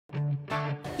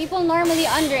people normally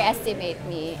underestimate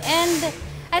me. And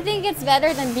I think it's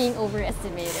better than being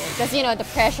overestimated because, you know, the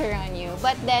pressure on you.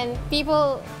 But then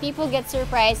people get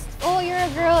surprised. Oh, you're a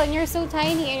girl and you're so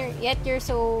tiny and yet you're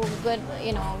so good,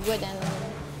 you know, good in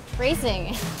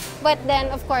racing. But then,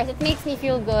 of course, it makes me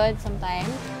feel good sometimes.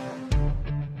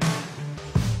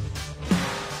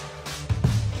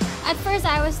 At first,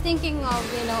 I was thinking of,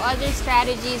 you know, other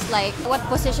strategies like what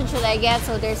position should I get,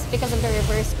 so there's because of the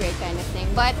reverse grid kind of thing.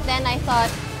 But then I thought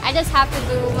I just have to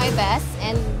do my best,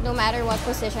 and no matter what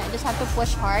position, I just have to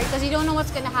push hard because you don't know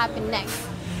what's going to happen next.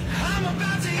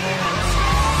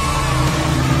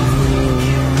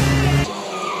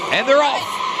 And they're off.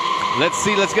 Let's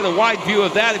see, let's get a wide view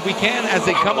of that if we can as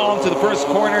they come on to the first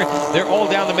corner. They're all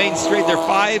down the main straight. They're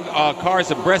 5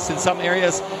 cars abreast in some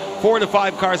areas, 4 to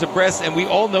 5 cars abreast, and we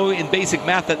all know in basic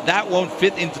math that that won't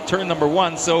fit into turn number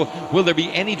 1. So will there be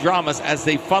any dramas as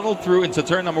they funnel through into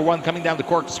turn number 1, coming down the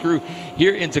corkscrew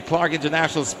here into Clark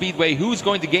International Speedway? Who's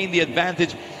going to gain the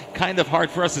advantage? Kind of hard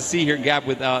for us to see here, Gab,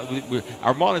 with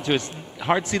our monitors.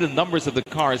 Hard to see the numbers of the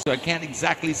cars, so I can't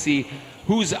exactly see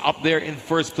who's up there in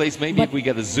first place. Maybe but if we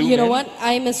get a zoom in. You know what?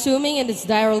 I'm assuming it's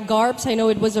Daryl Garbs. I know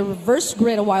it was a reverse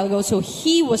grid a while ago, so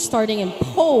he was starting in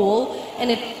pole.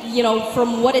 And, you know,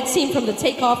 from what it seemed from the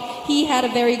takeoff, he had a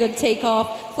very good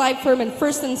takeoff. Clive Furman,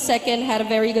 first and second, had a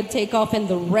very good takeoff, and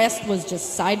the rest was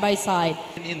just side by side.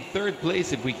 In third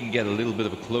place, if we can get a little bit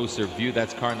of a closer view,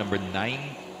 that's car number 90,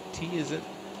 is it?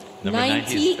 Number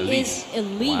 90 is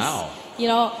Elysse. Wow. You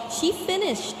know, she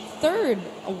finished third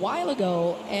a while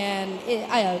ago, and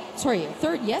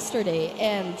third yesterday,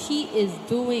 and she is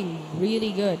doing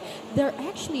really good. There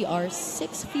actually are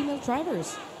 6 female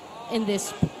drivers in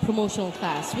this promotional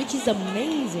class, which is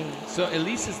amazing. So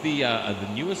Elysse is the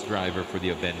newest driver for the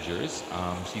Avengers.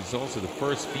 She's also the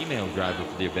first female driver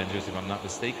for the Avengers, if I'm not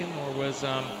mistaken, or was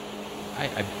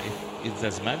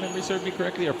does my memory serve me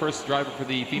correctly? Our first driver for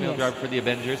the female driver for the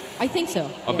Avengers. I think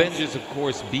so. Avengers, of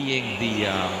course, being the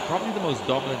probably the most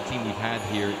dominant team we've had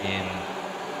here in.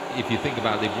 If you think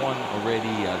about it, they've won already.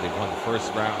 They've won the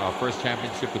first round, first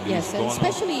championship with yes, and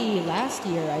especially last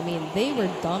year. I mean, they were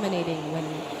dominating when.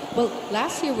 Well,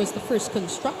 last year was the first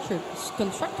constructors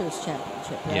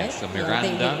championship, right? Yes, so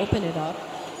Miranda. They opened it up.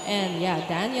 And yeah,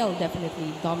 Daniel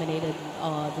definitely dominated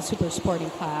the super sporting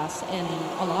class, and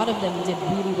a lot of them did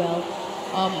really well.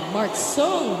 Mark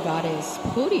Sung got his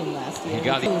podium last year. He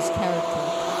got his character.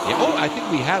 Yeah. Oh, I think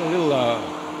we had a little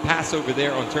pass over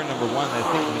there on turn number 1. I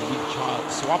think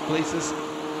we swap places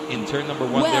in turn number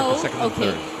 1 there for second and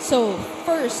third. So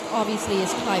first, obviously,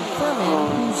 is Clive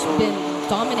Furman, who's been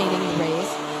dominating the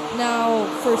race. Now,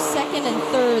 for second and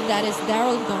third, that is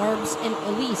Daryl Garbs and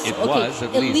Elysse. It was,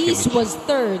 at least. Elysse was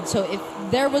third, so if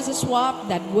there was a swap,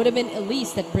 that would have been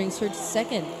Elysse that brings her to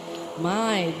second.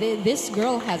 My, this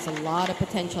girl has a lot of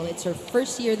potential. It's her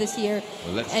first year this year.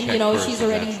 Well, and, you know, she's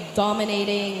already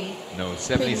dominating. No,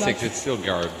 76, it's still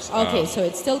Garbs. Okay, so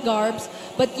it's still Garbs.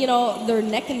 But, you know, they're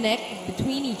neck and neck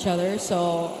between each other.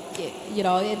 So, you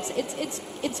know,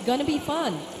 it's going to be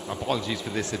fun. Apologies for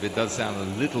this if it does sound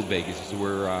a little vague. It's just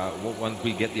once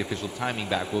we get the official timing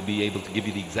back, we'll be able to give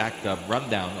you the exact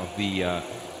rundown of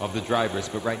the drivers.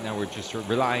 But right now we're just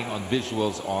relying on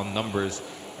visuals, on numbers.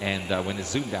 And when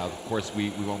it's zoomed out, of course, we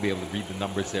won't be able to read the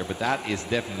numbers there. But that is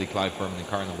definitely Clive Furman in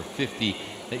car number 50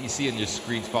 that you see on your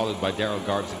screens, followed by Daryl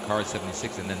Garbs in car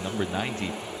 76. And then number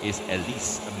 90 is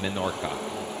Elysse Menorca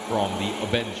from the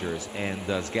Avengers. And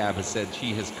as Gab has said,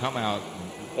 she has come out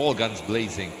all guns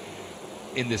blazing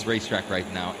in this racetrack right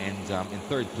now. And in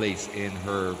third place in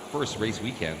her first race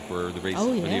weekend for the race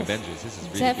for the Avengers. This is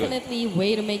really definitely good.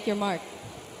 Way to make your mark.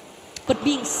 But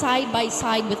being side by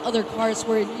side with other cars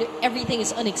where everything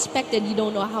is unexpected, you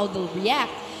don't know how they'll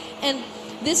react. And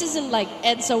this isn't like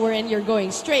EDSA wherein you're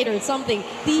going straight or something.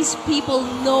 These people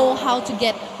know how to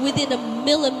get within a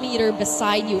millimeter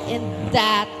beside you, and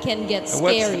that can get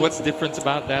scary. What's different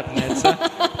about that in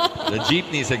EDSA? The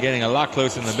jeepneys are getting a lot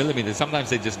closer than the millimeter.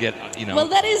 Sometimes they just get, you know. Well,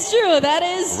 that is true. That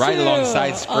is right true.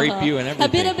 alongside, scrape you and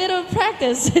everything. A bit of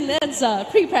practice in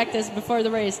EDSA, pre-practice before the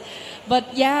race.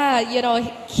 But yeah, you know,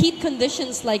 heat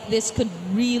conditions like this could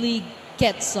really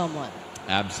get someone.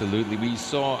 Absolutely. We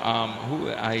saw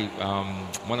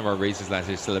one of our races last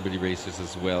year, celebrity racers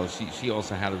as well. She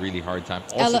also had a really hard time.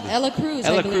 Also Ella Cruz.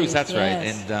 Ella Cruz, that's right.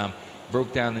 And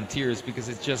broke down in tears because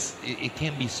it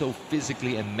can be so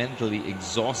physically and mentally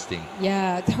exhausting.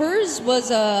 Yeah, hers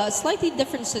was a slightly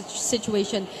different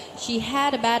situation. She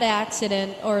had a bad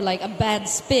accident or like a bad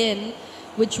spin,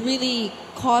 which really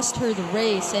cost her the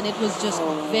race, and it was just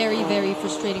very, very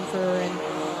frustrating for her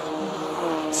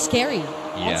and scary.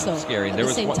 Yeah, also, scary. And there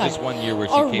was just one year where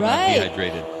she came out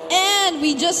dehydrated. And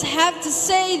we just have to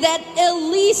say that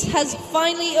Elysse has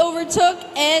finally overtook,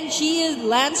 and she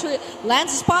lands a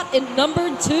spot in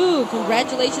number 2.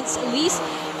 Congratulations, Elysse.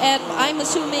 And I'm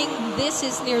assuming this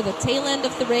is near the tail end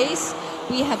of the race.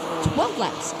 We have 12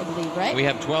 laps, I believe, right? We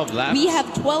have 12 laps. We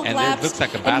have 12 and laps. And it looks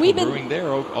like a battle brewing there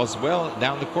as well,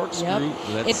 down the corkscrew.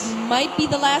 Yep. It might be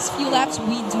the last few laps.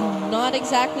 We do not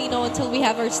exactly know until we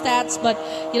have our stats. But,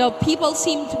 you know, people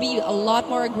seem to be a lot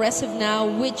more aggressive now,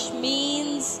 which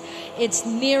means it's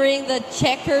nearing the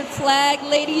checkered flag,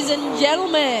 ladies and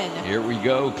gentlemen. Here we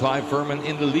go. Clive Furman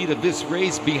in the lead of this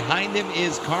race. Behind him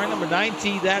is car number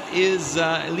 90. That is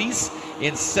Elysse.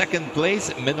 In second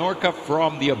place, Menorca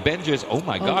from the Avengers. Oh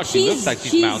my gosh, she looks like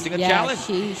she's mounting a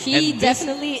challenge. She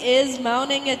definitely is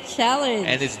mounting a challenge.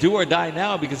 And it's do or die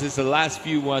now because it's the last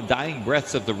few dying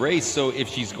breaths of the race. So if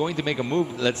she's going to make a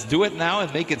move, let's do it now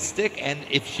and make it stick. And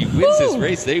if she wins this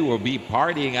race, they will be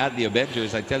partying at the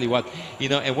Avengers. I tell you what, you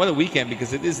know, and what a weekend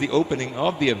because it is the opening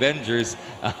of the Avengers,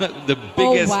 the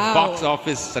biggest box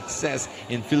office success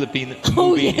in Philippine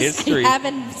movie history. I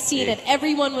haven't seen it.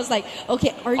 Everyone was like,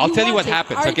 okay, are you I'll tell you what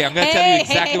happens. Okay, I'm going to tell you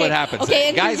exactly what happens. Okay,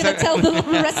 and guys, you're going to tell the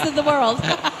rest of the world.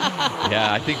 Yeah,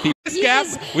 I think people. This gap,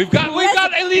 we've got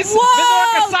Elysse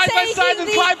Menorca side by side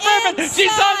with Clive Furman.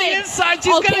 She's on the inside.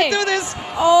 She's going to do this.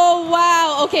 Oh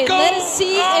wow. Okay, let us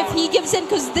see if he gives in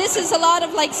because this is a lot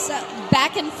of like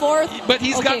back and forth. But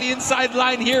he's got the inside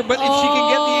line here. But if she can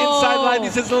get the inside line,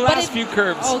 this is the last few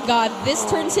curves. Oh God, this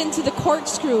turns into the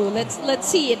corkscrew. Let's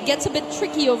see. It gets a bit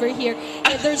tricky over here.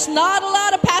 There's not a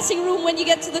lot of passing room when you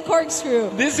get to the corkscrew.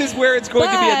 This is where it's going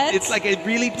to be. It's like a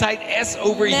really tight S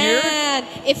over here. Man,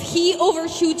 if he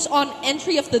overshoots on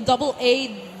entry of the double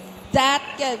A, that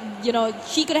you know,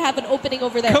 she could have an opening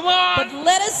over there. Come on! But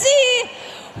let us see.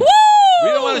 Woo! We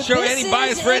don't want to show any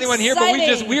bias for anyone here,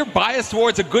 but we're biased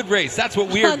towards a good race. That's what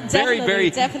we are very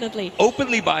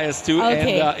openly biased to.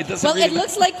 Okay. And it doesn't. Well, really it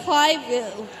looks like Clive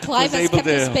has kept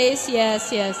his pace.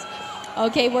 Yes.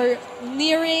 Okay, we're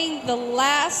nearing the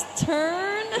last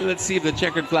turn. Let's see if the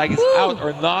checkered flag is out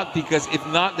or not, because if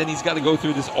not, then he's got to go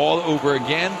through this all over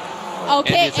again.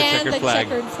 Okay, and the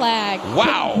checkered flag.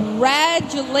 Wow.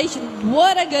 Congratulations.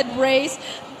 What a good race.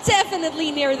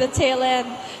 Definitely near the tail end.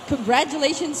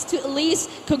 Congratulations to Elysse.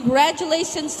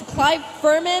 Congratulations to Clive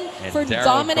Furman for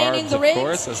dominating the race. Of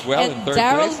course, as well, and in third place.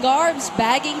 Daryl Garbs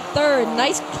bagging third.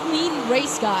 Nice, clean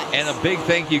race, guys. And a big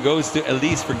thank you goes to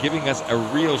Elysse for giving us a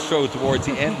real show towards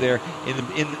the end there.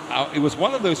 It was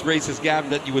one of those races, Gab,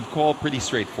 that you would call pretty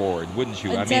straightforward, wouldn't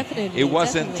you? Definitely. It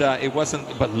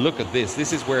wasn't. But look at this.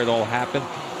 This is where it all happened.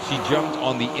 She jumped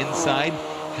on the inside.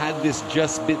 Had this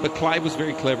just bit, but Clive was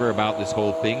very clever about this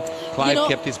whole thing. Clive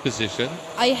kept his position.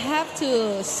 I have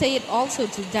to say it also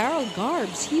to Daryl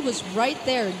Garbs. He was right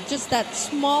there, just that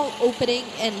small opening,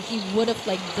 and he would have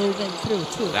like dove in through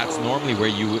too. That's normally where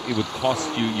it would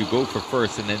cost you. You go for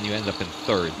first, and then you end up in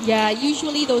third. Yeah,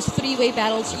 usually those three-way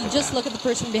battles, you just look at the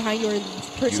person behind you or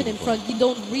the person in front. You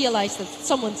don't realize that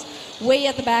someone's way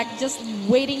at the back, just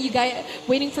waiting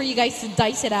for you guys to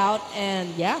dice it out, and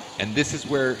yeah. And this is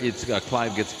where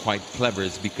Clive gets quite clever,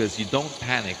 is because you don't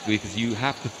panic, because you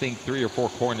have to think 3 or 4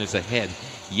 corners ahead.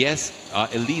 Yes,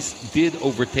 Elysse did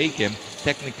overtake him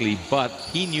technically, but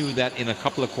he knew that in a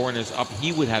couple of corners up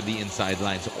he would have the inside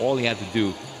line, so all he had to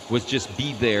do was just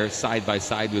be there side by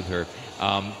side with her.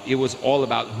 It was all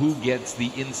about who gets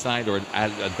the inside or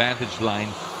advantage line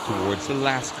towards the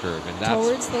last curve, and that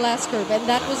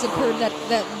was a curve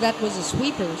that was a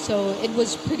sweeper, so it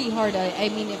was pretty hard. I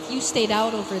mean, if you stayed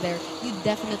out over there, you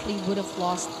definitely would have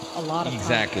lost a lot of time.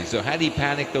 Exactly. So had he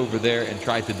panicked over there and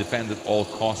tried to defend at all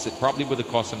costs, it probably would have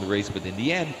cost him the race. But in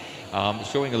the end,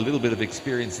 showing a little bit of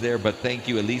experience there. But thank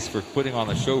you, Elysse, for putting on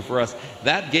a show for us.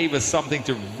 That gave us something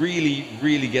to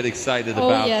really get excited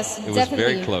about. Yes, it was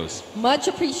very close. Much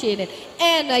appreciated.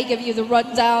 And I give you the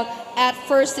rundown. At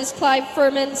first is Clive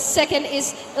Furman. Second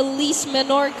is Elysse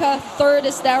Menorca. Third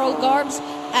is Daryl Garbs.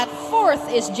 At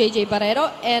fourth is JJ Barrero.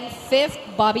 And fifth,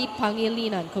 Bobby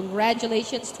Pangilinan.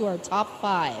 Congratulations to our top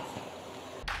 5.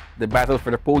 The battle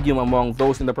for the podium among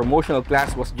those in the promotional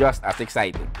class was just as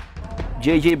exciting.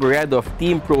 JJ Barrero of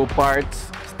Team Pro Parts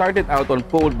started out on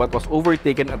pole but was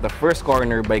overtaken at the first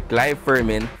corner by Clive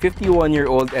Furman,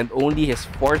 51-year-old and only his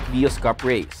 4th Vios Cup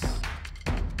race.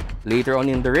 Later on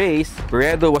in the race,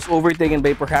 Barrero was overtaken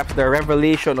by perhaps the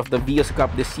revelation of the Vios Cup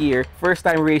this year,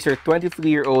 first-time racer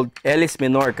 23-year-old Elysse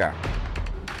Menorca.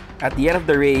 At the end of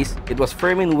the race, it was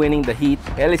Furman winning the heat,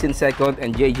 Elysse in second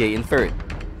and JJ in third.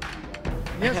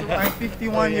 Yes, I'm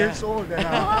 51 years old, and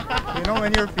you know,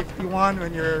 when you're 51,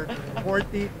 when you're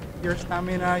 40, your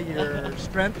stamina, your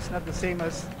strength is not the same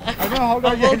as, I don't know, how old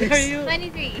are you? How old are you?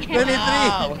 23. 23.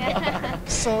 Wow.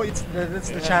 So that's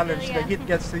the challenge. The heat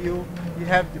gets to you. You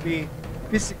have to be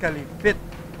physically fit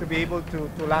to be able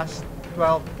to last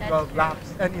 12 That's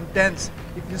laps, and intense.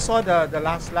 If you saw the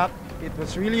last lap, it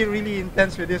was really, really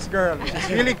intense with this girl. She's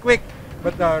really quick,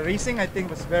 but the racing, I think,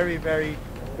 was very, very,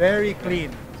 very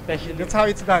clean. Especially That's how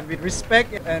it's done, with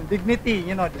respect and dignity.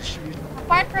 You know,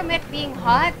 Apart from it being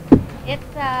hot,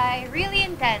 it's really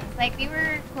intense. Like we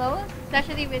were close,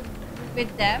 especially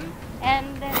with them,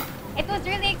 and it was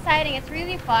really exciting. It's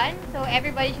really fun, so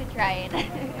everybody should try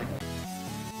it.